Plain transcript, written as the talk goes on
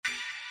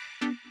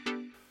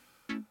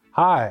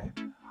Hi,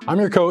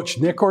 I'm your coach,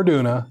 Nick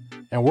Orduna,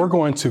 and we're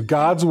going to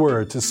God's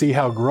Word to see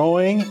how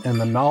growing in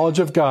the knowledge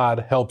of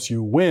God helps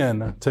you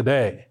win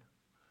today.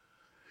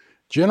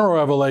 General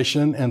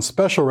revelation and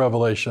special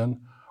revelation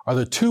are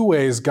the two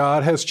ways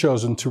God has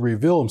chosen to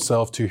reveal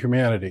himself to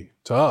humanity,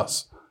 to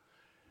us.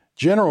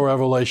 General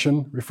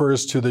revelation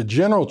refers to the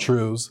general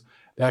truths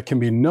that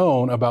can be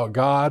known about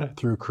God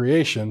through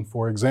creation,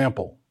 for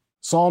example.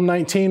 Psalm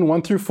 19,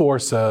 1-4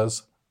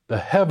 says, "The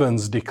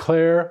heavens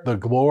declare the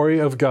glory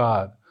of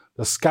God.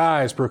 The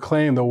skies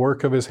proclaim the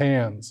work of his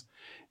hands.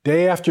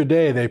 Day after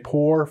day they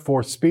pour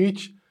forth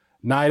speech.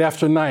 Night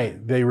after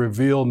night they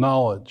reveal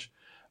knowledge.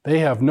 They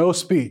have no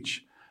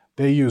speech.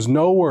 They use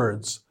no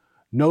words.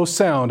 No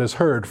sound is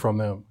heard from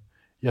them.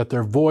 Yet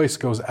their voice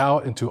goes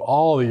out into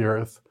all the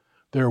earth,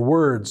 their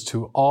words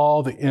to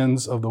all the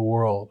ends of the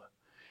world.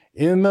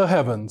 In the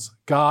heavens,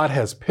 God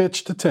has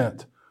pitched a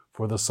tent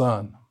for the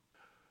sun."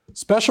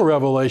 Special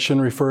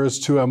revelation refers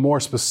to a more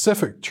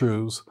specific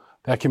truths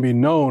that can be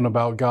known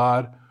about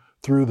God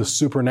through the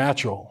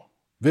supernatural,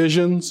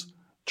 visions,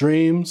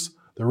 dreams,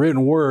 the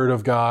written word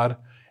of God,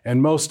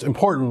 and most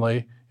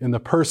importantly, in the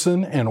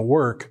person and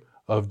work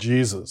of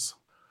Jesus.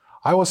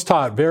 I was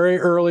taught very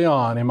early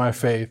on in my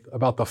faith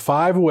about the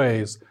 5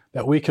 ways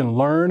that we can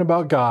learn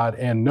about God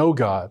and know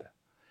God.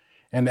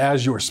 And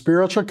as your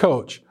spiritual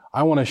coach,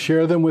 I want to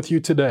share them with you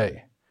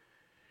today.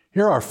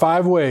 Here are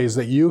 5 ways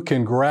that you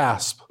can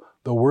grasp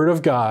the Word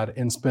of God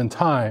and spend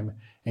time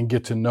and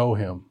get to know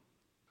Him.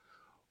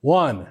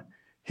 1.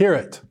 Hear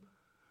it.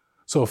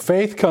 So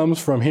faith comes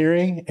from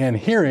hearing, and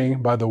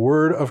hearing by the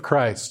Word of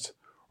Christ.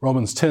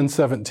 Romans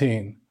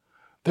 10:17.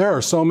 There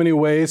are so many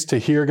ways to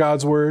hear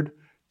God's Word.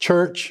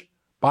 Church,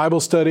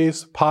 Bible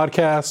studies,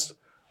 podcasts,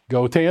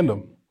 go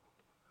tandem.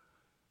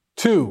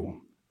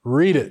 2.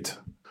 Read it.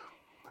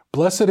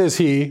 Blessed is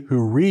he who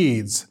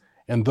reads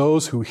and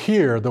those who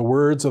hear the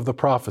words of the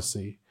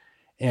prophecy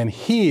and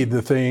heed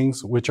the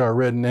things which are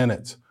written in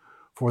it,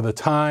 for the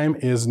time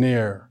is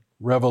near.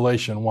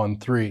 Revelation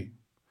 1:3.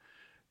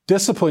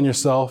 Discipline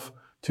yourself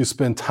to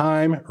spend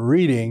time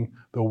reading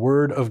the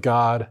Word of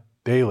God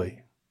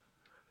daily.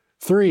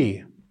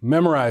 3.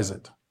 Memorize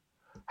it.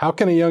 How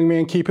can a young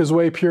man keep his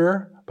way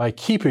pure? By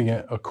keeping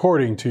it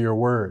according to your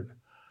word.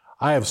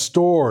 I have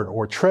stored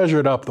or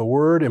treasured up the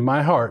word in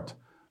my heart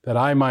that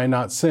I might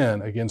not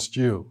sin against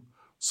you.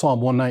 Psalm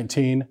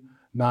 119,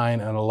 9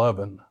 and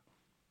 11.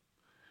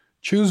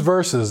 Choose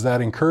verses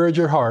that encourage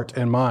your heart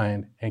and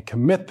mind and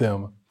commit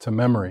them to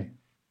memory.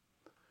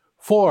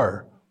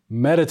 4.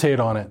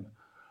 Meditate on it.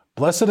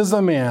 Blessed is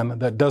the man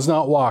that does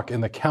not walk in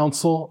the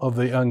counsel of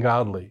the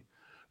ungodly,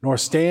 nor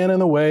stand in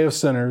the way of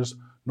sinners,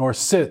 nor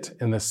sit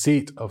in the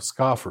seat of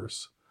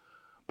scoffers.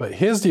 But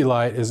his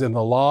delight is in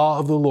the law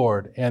of the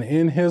Lord, and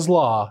in his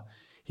law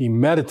he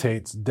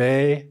meditates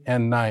day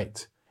and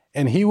night.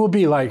 And he will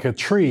be like a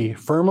tree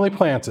firmly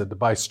planted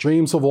by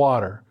streams of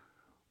water,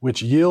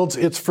 which yields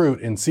its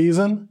fruit in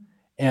season,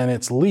 and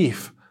its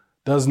leaf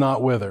does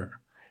not wither.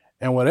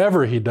 And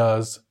whatever he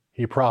does,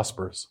 he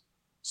prospers.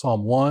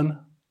 Psalm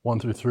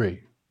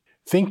 1:1-3.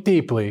 Think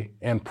deeply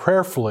and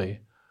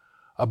prayerfully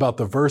about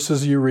the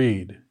verses you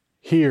read,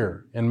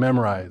 hear, and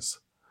memorize.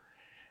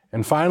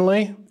 And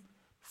finally,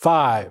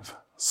 5.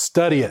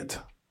 Study it.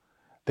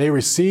 They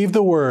received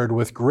the word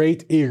with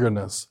great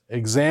eagerness,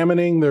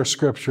 examining their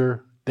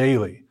scripture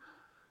daily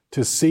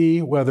to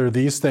see whether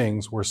these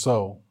things were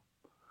so.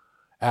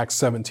 Acts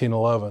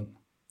 17:11.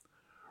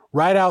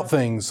 Write out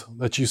things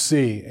that you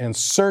see and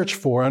search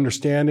for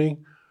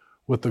understanding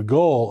with the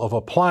goal of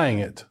applying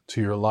it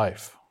to your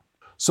life.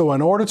 So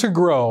in order to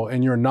grow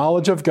in your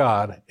knowledge of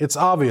God, it's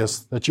obvious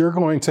that you're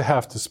going to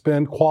have to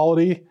spend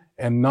quality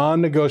and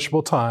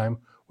non-negotiable time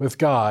with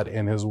God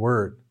and His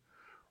Word.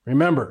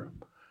 Remember,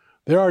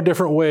 there are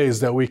different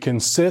ways that we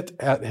can sit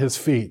at His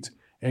feet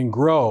and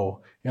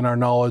grow in our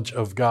knowledge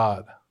of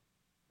God.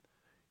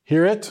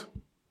 Hear it,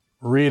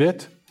 read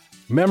it,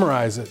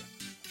 memorize it,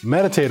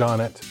 meditate on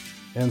it,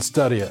 and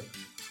study it.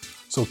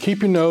 So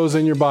keep your nose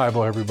in your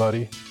Bible,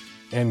 everybody,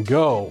 and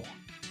go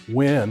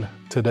win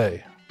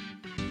today.